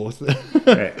 so both.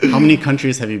 Right. How many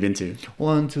countries have you been to?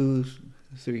 1, 2,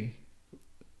 3.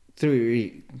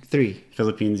 3.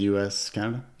 Philippines, US,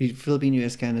 Canada? Philippines,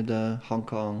 US, Canada, Hong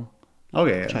Kong.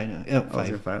 Okay. Yeah. China. Yeah,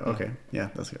 5. 5. Okay. Yeah,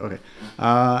 that's good. Okay.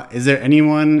 Is there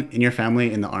anyone in your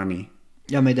family in the army?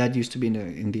 Yeah, my dad used to be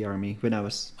in the army when I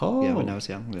was when I was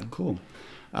young. Yeah. Cool.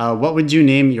 What would you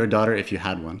name your daughter if you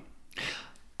had one?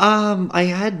 I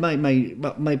had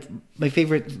my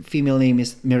favorite female name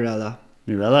is Mirella.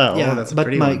 Mirella? Oh, yeah, that's a but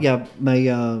pretty one.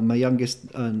 my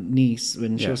youngest niece,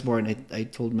 when she was born, I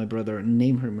told my brother,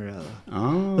 name her Mirella.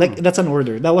 Oh. Like, that's an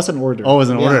order. That was an order. Oh, it was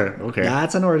an order. Okay.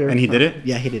 That's an order. And he did it?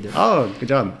 Yeah, he did it. Oh, good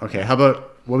job. Okay. How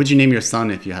about, what would you name your son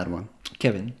if you had one?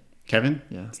 Kevin. Kevin?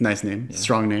 Yeah. It's a nice name. Yeah.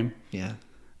 Strong name. Yeah.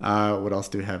 What else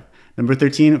do we have? Number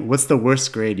 13, what's the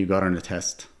worst grade you got on a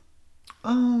test?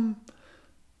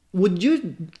 Would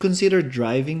you consider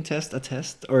driving test a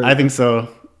test? Or I think so.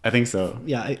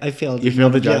 Yeah, I failed. You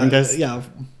failed the driving test? Yeah,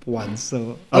 once.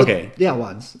 So okay. Yeah,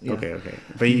 once. Yeah. Okay.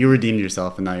 But you redeemed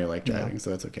yourself, and now you like driving, so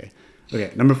that's okay.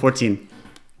 Okay, number 14.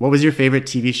 What was your favorite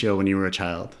TV show when you were a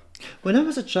child? When I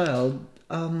was a child,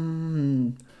 I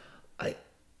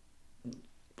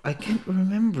can't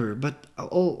remember, but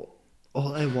all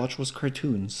I watched was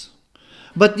cartoons.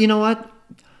 But you know what?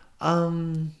 I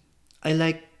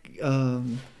like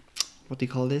what do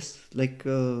you call this? Like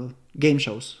game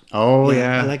shows. Oh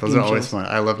yeah, I like those game are always shows. fun.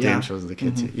 I love game shows as a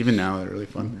kid too. Even now, they're really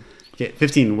fun. Okay,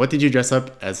 15. What did you dress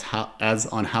up as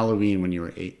on Halloween when you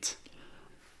were 8?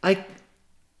 I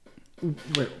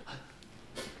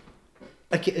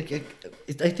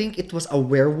think it was a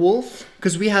werewolf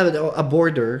because we have a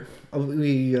boarder.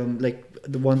 We like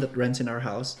the one that rents in our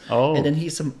house. Oh. And then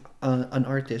he's an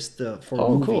artist for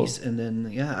movies. Cool. And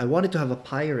then I wanted to have a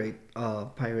pirate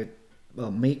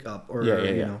makeup or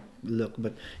you know look,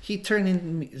 but he turned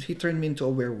me into a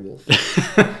werewolf.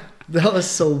 That was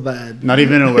so bad. Not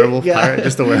even a werewolf pirate,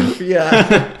 just a werewolf.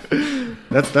 Yeah.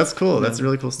 That's cool. That's a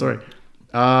really cool story.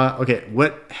 Okay,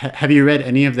 have you read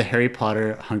any of the Harry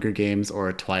Potter, Hunger Games,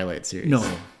 or Twilight series?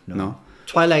 No.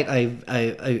 Twilight,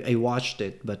 I watched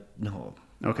it, but no.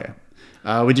 Okay.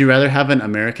 Would you rather have an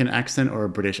American accent or a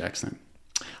British accent?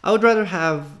 I would rather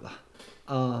have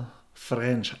a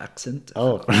French accent.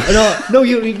 Oh. No,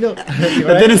 you know.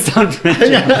 That didn't sound French.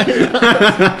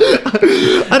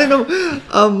 I don't know.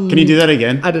 Can you do that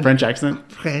again? French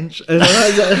accent? French.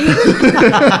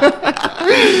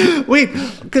 Wait,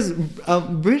 because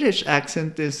British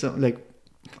accent is like,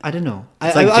 I don't know.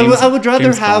 I would rather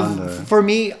James have Bond, for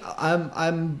me.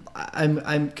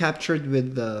 I'm captured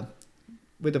with the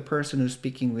person who's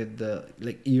speaking with the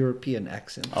like European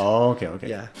accent. Oh,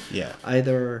 okay. Yeah.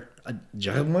 Either a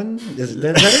German. Is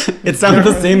that it? It sounds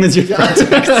the same as your French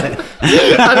accent. I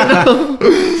don't know.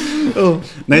 Oh,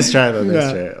 nice try though.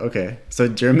 Nice try. Okay, so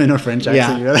German or French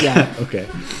accent? Yeah. Okay.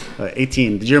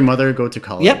 18. Did your mother go to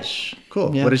college? Yep.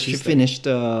 Cool. Yeah, what did she finished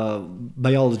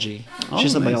biology.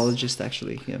 She's a biologist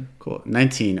actually. Yeah. Cool.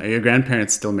 19. Are your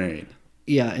grandparents still married?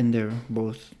 Yeah, and they're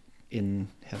both in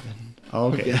heaven.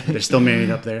 Oh, okay. Yeah. They're still married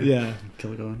up there? Yeah.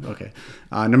 Kill it going. Okay.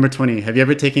 Number 20. Have you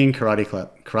ever taken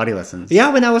karate lessons?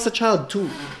 Yeah, when I was a child, two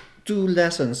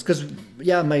lessons. Because,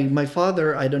 my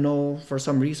father, I don't know, for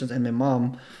some reasons, and my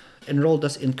mom enrolled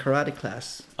us in karate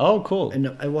class. Oh, cool.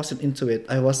 And I wasn't into it.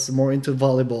 I was more into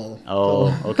volleyball.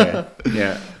 Oh, okay.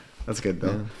 Yeah. That's good,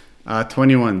 though. Yeah.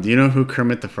 21. Do you know who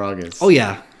Kermit the Frog is? Oh,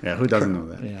 yeah. Yeah, who doesn't know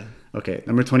that? Yeah. Okay.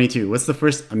 Number 22. What's the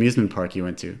first amusement park you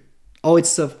went to? Oh,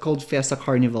 it's called Fiesta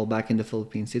Carnival back in the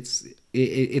Philippines.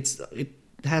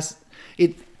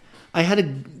 I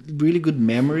had really good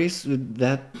memories with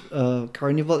that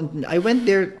carnival. I went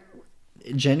there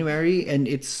in January, and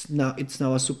it's now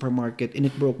a supermarket, and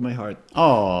it broke my heart.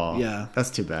 Oh, yeah,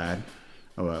 that's too bad.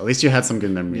 Oh well, at least you had some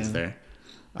good memories there.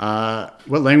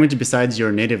 What language besides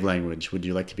your native language would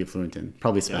you like to be fluent in?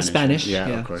 Probably Spanish. Spanish, yeah,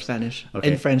 of course. Spanish. Okay.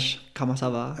 And French. Comment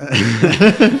ça va?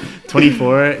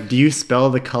 24. Do you spell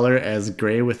the color as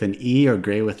gray with an E or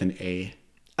gray with an A?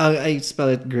 I spell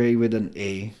it gray with an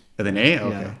A. With an A?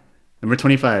 Okay. Yeah. Number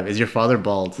 25. Is your father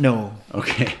bald? No.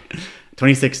 Okay.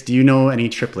 26. Do you know any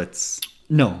triplets?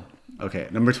 No. Okay.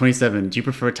 Number 27. Do you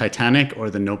prefer Titanic or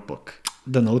The Notebook?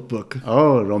 The Notebook.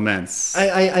 Oh, romance.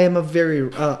 I am a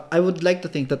very I would like to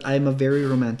think that I am a very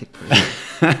romantic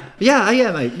person. Yeah, I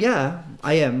am.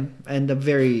 I am, and a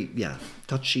very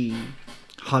touchy,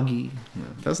 huggy. Yeah.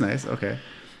 That's nice. Okay.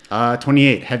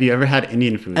 28. Have you ever had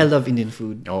Indian food? I love Indian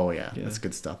food. Oh yeah, that's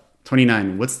good stuff.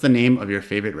 29. What's the name of your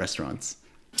favorite restaurants?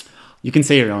 You can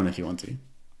say your own if you want to.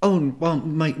 Oh well,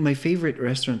 my favorite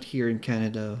restaurant here in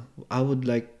Canada. I would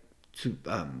like to.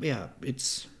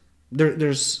 It's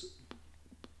there's.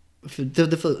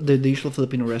 The usual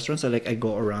Filipino restaurants. I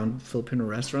go around Filipino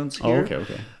restaurants here. Oh,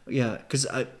 okay. Yeah, because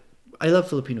I love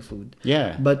Filipino food.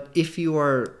 Yeah. But if you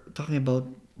are talking about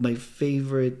my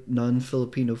favorite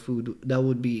non-Filipino food, that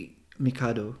would be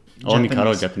Mikado. Oh,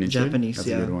 Mikado Japanese. Japanese, that's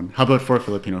a good one. How about for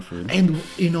Filipino food? And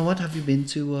you know what? Have you been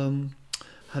to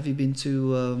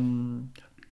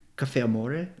Cafe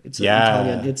Amore? It's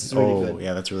Italian. It's really good.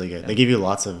 Yeah, that's really good. Yeah. They give you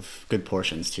lots of good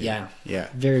portions too. Yeah. Yeah.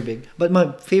 Very big. But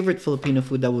my favorite Filipino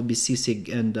food, that would be sisig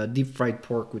and deep fried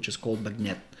pork, which is called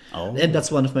bagnet. Oh. And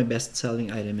that's one of my best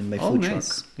selling item in my food truck.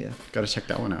 Yeah. Gotta check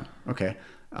that one out. Okay.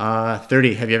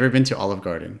 30. Have you ever been to Olive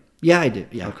Garden? Yeah, I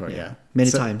did. Yeah. Of course, yeah.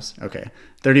 Many times. Okay.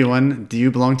 31. Do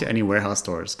you belong to any warehouse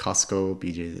stores? Costco,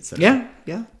 BJ's, etc.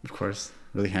 Yeah. Of course.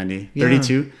 Really handy. Yeah.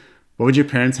 32. What would your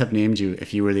parents have named you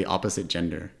if you were the opposite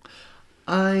gender?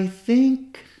 I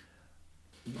think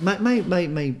my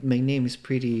name is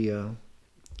pretty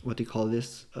what do you call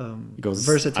this? It goes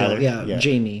versatile. Either. Yeah,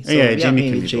 Jamie. So, yeah,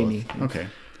 Jamie can be Jamie. Both. Okay.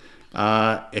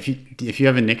 If you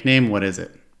have a nickname, what is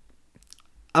it?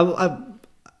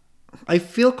 I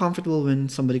feel comfortable when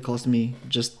somebody calls me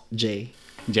just Jay.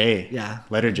 Jay. Yeah.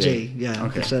 Letter J. J. Yeah.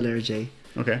 Okay. Just the letter J.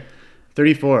 Okay.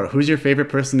 34. Who's your favorite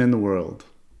person in the world?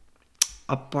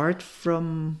 Apart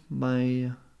from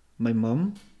my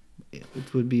mom, it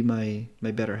would be my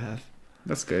better half.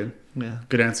 That's good. Yeah.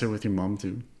 Good answer with your mom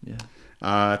too. Yeah.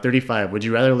 35. Would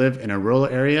you rather live in a rural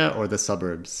area or the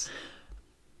suburbs?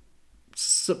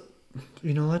 So,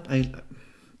 you know what? I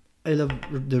love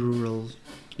the rural.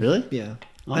 Really? Yeah.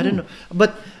 Oh. I don't know,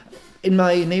 but in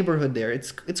my neighborhood there,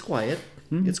 it's quiet.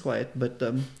 Mm-hmm. It's quiet, but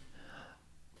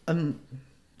I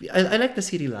like the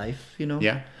city life, you know.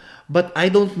 Yeah. But I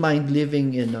don't mind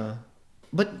living in a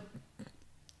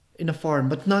farm,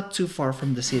 but not too far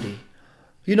from the city.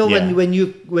 You know, when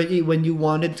you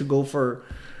wanted to go for,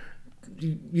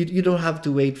 you don't have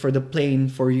to wait for the plane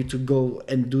for you to go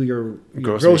and do your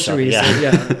groceries.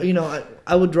 Yeah. You know,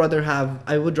 I would rather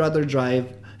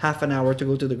drive half an hour to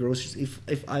go to the groceries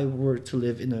if I were to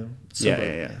live in a suburb.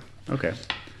 Yeah. Okay.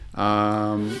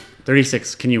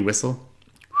 36. Can you whistle?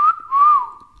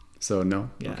 So no?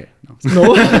 Yeah. Okay. No.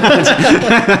 No.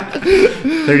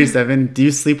 37. Do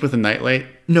you sleep with a nightlight?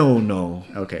 No.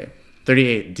 Okay.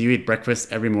 38. Do you eat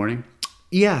breakfast every morning?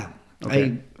 Yeah.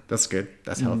 Okay. That's good.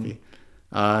 That's healthy.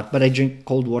 But I drink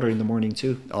cold water in the morning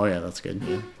too. Oh yeah, that's good.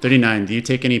 Yeah. 39. Do you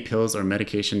take any pills or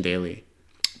medication daily?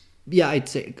 Yeah, I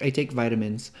take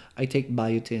vitamins. I take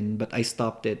biotin, but I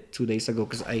stopped it 2 days ago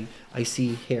because I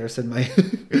see hairs in my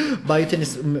biotin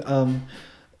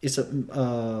is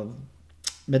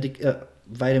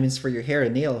vitamins for your hair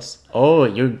and nails. Oh,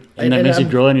 that makes you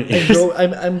grow in your ears.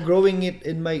 I'm growing it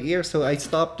in my ear, so I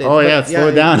stopped it. Oh, slow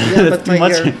it down. Yeah, but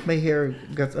my hair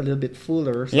got a little bit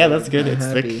fuller. So yeah, that's good. I'm it's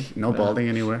happy. thick. No balding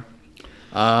anywhere.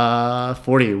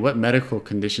 40. What medical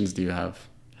conditions do you have?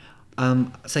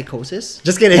 Psychosis.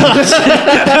 Just kidding.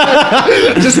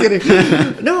 Just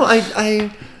kidding. No, I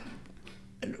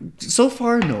so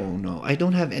far no. I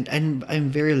don't have, and I'm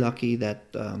very lucky that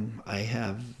I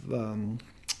have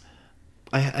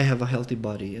a healthy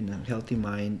body and a healthy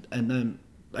mind, and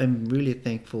I'm really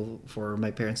thankful for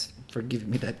my parents for giving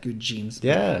me that good genes.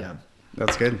 Yeah.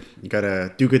 That's good. You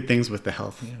gotta do good things with the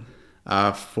health.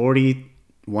 Yeah.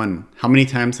 41. How many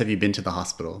times have you been to the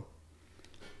hospital?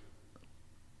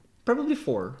 Probably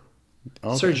 4.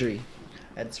 Okay. Surgery.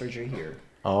 I had surgery here.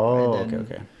 Oh,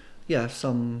 okay. Yeah,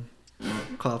 some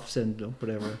coughs and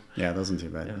whatever. Yeah, those aren't too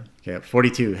bad. Yeah. Okay,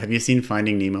 42. Have you seen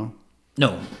Finding Nemo?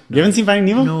 No. You haven't seen Finding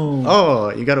Nemo? No.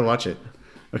 Oh, you gotta watch it.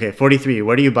 Okay, 43.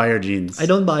 Where do you buy your jeans? I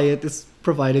don't buy it. It's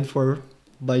provided for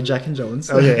by Jack and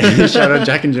Jones. Okay, shout out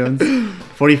Jack and Jones.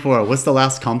 44. What's the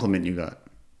last compliment you got?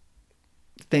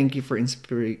 Thank you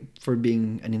for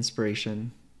being an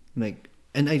inspiration.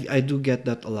 And I do get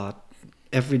that a lot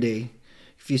every day.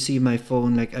 If you see my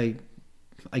phone,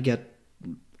 I get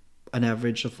an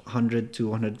average of 100 to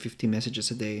 150 messages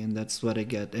a day, and that's what I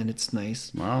get, and it's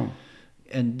nice. Wow.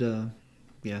 And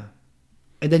yeah,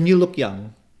 and then you look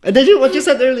young. And then what you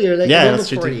said earlier, yeah, you look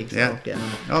 40. So, yeah.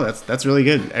 Oh, that's really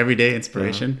good. Everyday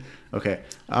inspiration. Yeah. Okay.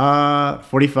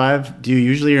 45. Do you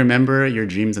usually remember your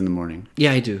dreams in the morning?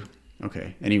 Yeah, I do.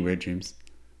 Okay. Any weird dreams?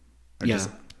 Or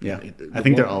yeah. I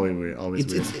think they're always weird.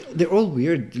 They're all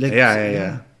weird.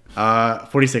 Yeah.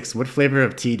 46. What flavor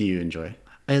of tea do you enjoy?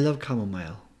 I love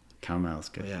chamomile. Chamomile is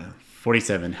good. Yeah.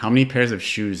 47. How many pairs of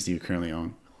shoes do you currently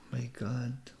own? Oh my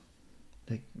God.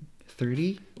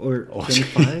 30 or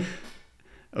 25?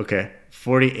 Okay.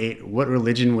 48. What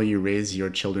religion will you raise your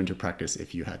children to practice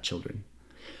if you had children?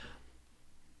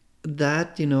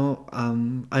 That,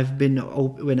 I've been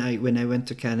when I went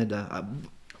to Canada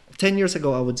 10 years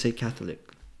ago, I would say Catholic.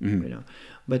 Mm-hmm.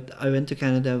 But I went to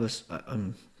Canada, was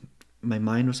my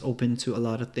mind was open to a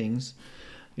lot of things,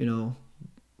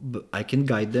 but I can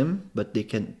guide them, but they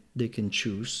can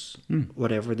choose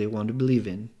whatever they want to believe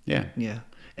in. Yeah.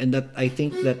 And that I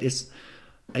think that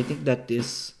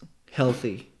is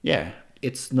healthy. Yeah.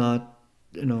 It's not,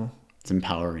 it's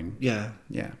empowering. Yeah.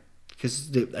 Yeah.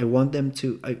 Because I want them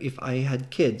to, if I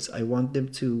had kids, I want them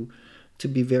to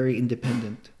be very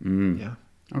independent. Yeah.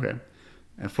 Okay.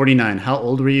 49. How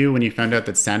old were you when you found out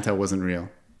that Santa wasn't real?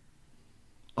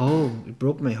 Oh, it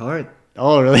broke my heart.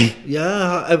 Oh, really?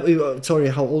 Yeah. Sorry,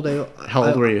 how old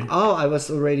were you? Oh, I was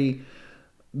already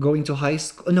going to high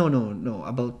school. No.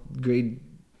 About grade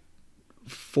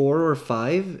 4 or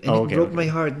 5, and it broke my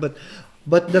heart.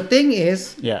 But the thing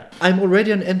is, I'm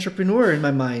already an entrepreneur in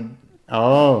my mind.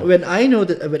 Oh. When I knew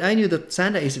that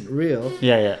Santa isn't real.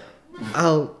 Yeah.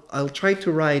 I'll try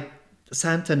to write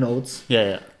Santa notes.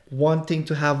 Yeah. Wanting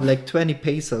to have 20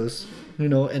 pesos,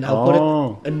 and I'll put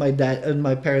it in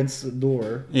my parents'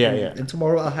 door. Yeah. And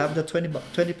tomorrow I'll have the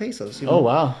 20 pesos. Oh,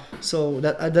 wow. So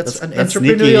that's an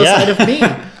entrepreneurial side of me.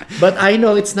 But I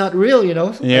know it's not real,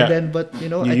 Yeah. And then,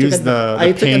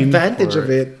 I took advantage of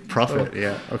it. Profit.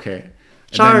 Yeah. Okay.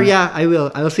 Sure. Yeah, I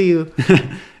will. I'll see you.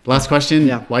 Last question.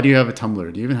 Yeah. Why do you have a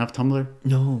Tumblr? Do you even have Tumblr?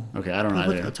 No. Okay, I don't know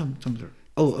either. Tumblr.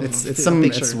 it's a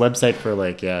website for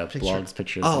like blogs,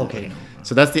 pictures. Oh, okay. No.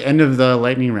 So that's the end of the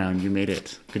lightning round. You made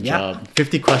it. Good job.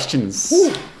 50 questions.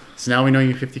 Woo. So now we know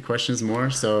you 50 questions more.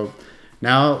 So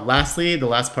now, lastly, the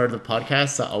last part of the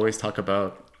podcast, I always talk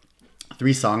about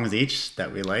 3 songs each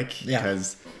that we like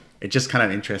because it's just kind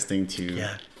of interesting to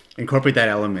incorporate that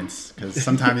element. Because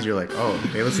sometimes you're like, oh,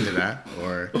 they listen to that,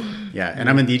 or and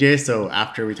I'm a DJ, so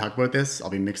after we talk about this,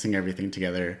 I'll be mixing everything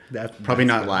together. Probably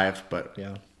not live, but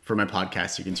for my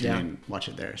podcast, you can tune in and watch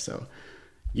it there. So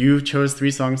you chose 3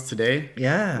 songs today.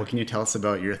 Yeah. What can you tell us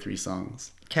about your 3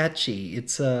 songs? Catchy.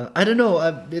 It's I don't know.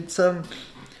 It's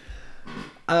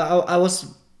I was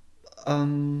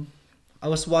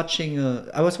watching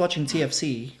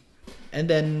TFC, and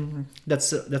then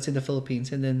that's in the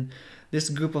Philippines, and then this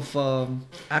group of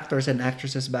actors and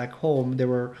actresses back home, they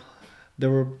were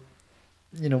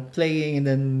playing and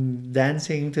then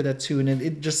dancing to that tune, and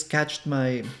it just catched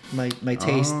my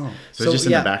taste. So it's just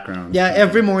in the background. Yeah,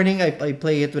 every morning I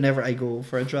play it whenever I go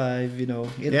for a drive.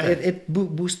 It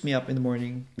boosts me up in the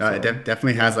morning. It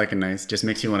definitely has like a nice, just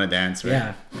makes you want to dance,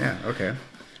 right? Yeah. Okay.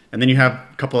 And then you have a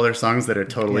couple other songs that are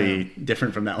totally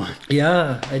different from that one.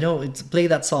 Yeah, I know. It's Play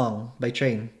That Song by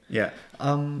Train. Yeah.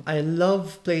 I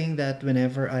love playing that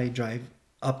whenever I drive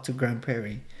up to Grand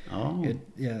Prairie. Oh.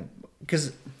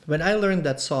 Because when I learned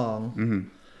that song,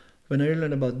 when I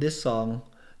learned about this song,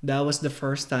 that was the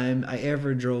first time I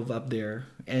ever drove up there,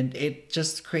 and it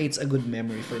just creates a good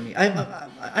memory for me.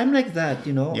 I'm like that,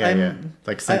 I'm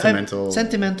like sentimental. I'm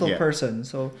sentimental person.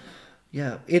 So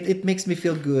it makes me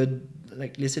feel good,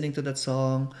 like listening to that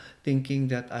song, thinking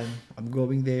that I'm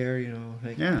going there.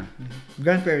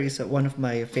 Grand Prairie is one of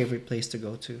my favorite places to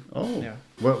go to. Oh, yeah.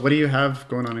 What do you have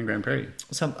going on in Grand Prairie?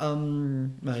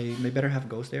 My better half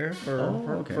goes there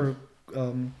for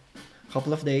a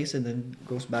couple of days and then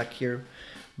goes back here.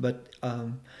 But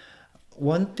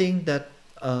one thing that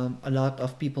a lot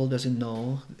of people doesn't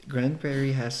know, Grand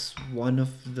Prairie has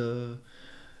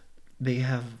they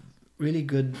have really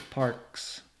good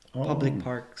parks. Public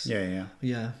parks. Yeah.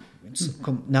 It's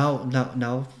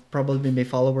now probably my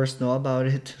followers know about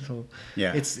it. So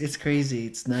it's crazy.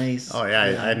 It's nice. Oh yeah,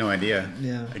 I had no idea.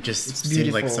 Yeah, it just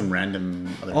seemed like some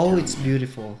random other town. It's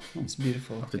beautiful. It's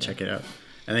beautiful. I'll have to check it out.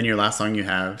 And then your last song you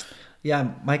have.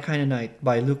 Yeah, My Kind of Night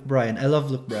by Luke Bryan. I love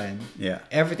Luke Bryan. Yeah.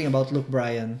 Everything about Luke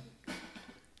Bryan.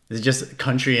 Is it just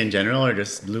country in general, or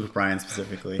just Luke Bryan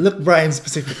specifically? Luke Bryan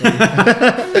specifically.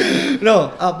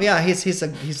 No,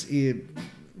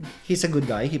 he's a good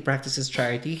guy. He practices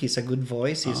charity. He's a good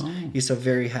voice. He's a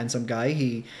very handsome guy.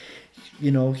 He's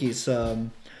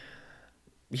an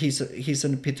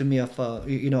epitome of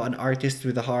an artist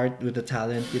with a heart, with a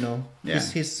talent.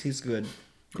 He's good.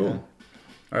 Cool. Yeah.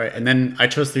 All right, and then I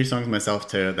chose 3 songs myself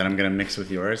too that I'm gonna mix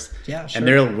with yours. Yeah, sure. And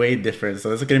they're way different, so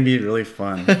this is gonna be really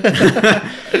fun.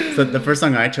 So the first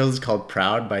song I chose is called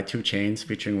 "Proud" by 2 Chainz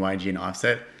featuring YG and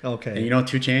Offset. Okay. And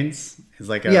 2 Chainz is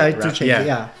like a 2 Chainz.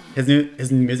 Yeah.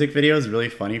 His music video is really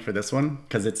funny for this one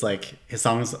because it's like his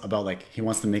song's about like he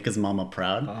wants to make his mama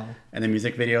proud, and the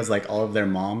music video is like all of their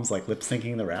moms like lip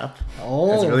syncing the rap.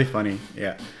 Oh. It's really funny.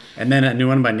 Yeah. And then a new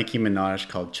one by Nicki Minaj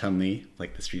called Chun-Li,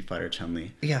 like the Street Fighter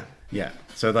Chun-Li. Yeah. Yeah.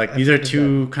 So like these are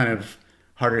 2 kind of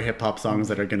harder hip hop songs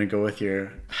that are gonna go with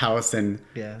your house and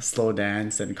slow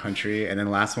dance and country. And then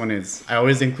the last one is I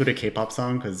always include a K-pop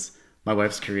song because my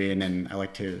wife's Korean and I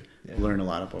like to learn a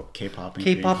lot about K-pop. And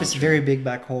K-pop is very big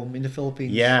back home in the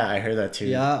Philippines. Yeah, I heard that too.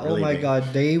 Yeah. Really oh my big.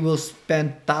 God, they will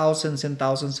spend thousands and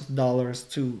thousands of dollars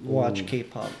to watch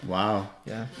K-pop. Wow.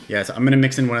 Yeah. Yeah. So I'm gonna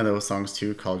mix in one of those songs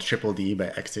too called "Triple D"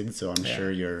 by EXID. So I'm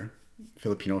sure your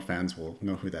Filipino fans will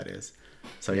know who that is.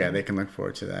 So they can look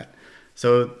forward to that.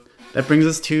 So that brings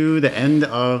us to the end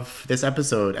of this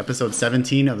episode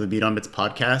 17 of the Beat on Bits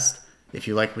podcast. If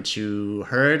you like what you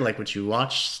heard, like what you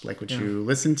watched, like what you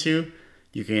listened to,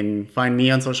 you can find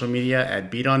me on social media at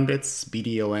bdonbits,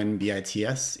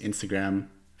 bdonbits, Instagram,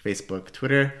 Facebook,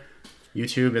 Twitter,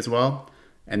 YouTube as well.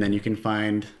 And then you can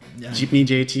find Jeepney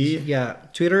JayTee. Yeah,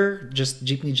 Twitter, just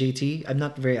Jeepney JayTee. I'm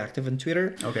not very active on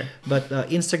Twitter. Okay. But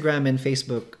Instagram and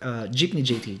Facebook, Jeepney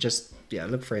JayTee. Just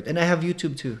look for it. And I have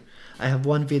YouTube too. I have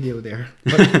one video there.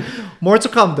 But more to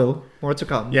come though. More to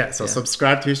come. Yeah, so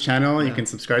subscribe to his channel. You can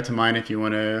subscribe to mine if you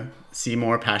want to see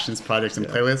more passions, projects, and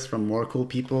playlists from more cool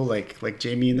people like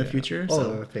Jamie in the future.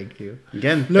 So thank you.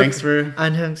 Again, thanks for...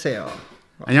 안녕하세요.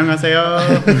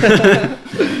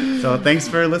 안녕하세요. So thanks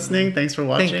for listening. Thanks for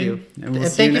watching. Thank you. And we'll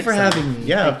see thank you you for next time. having me.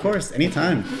 Yeah, of course.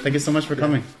 Anytime. Thank you so much for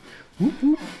coming.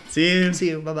 See you. See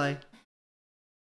you. Bye-bye.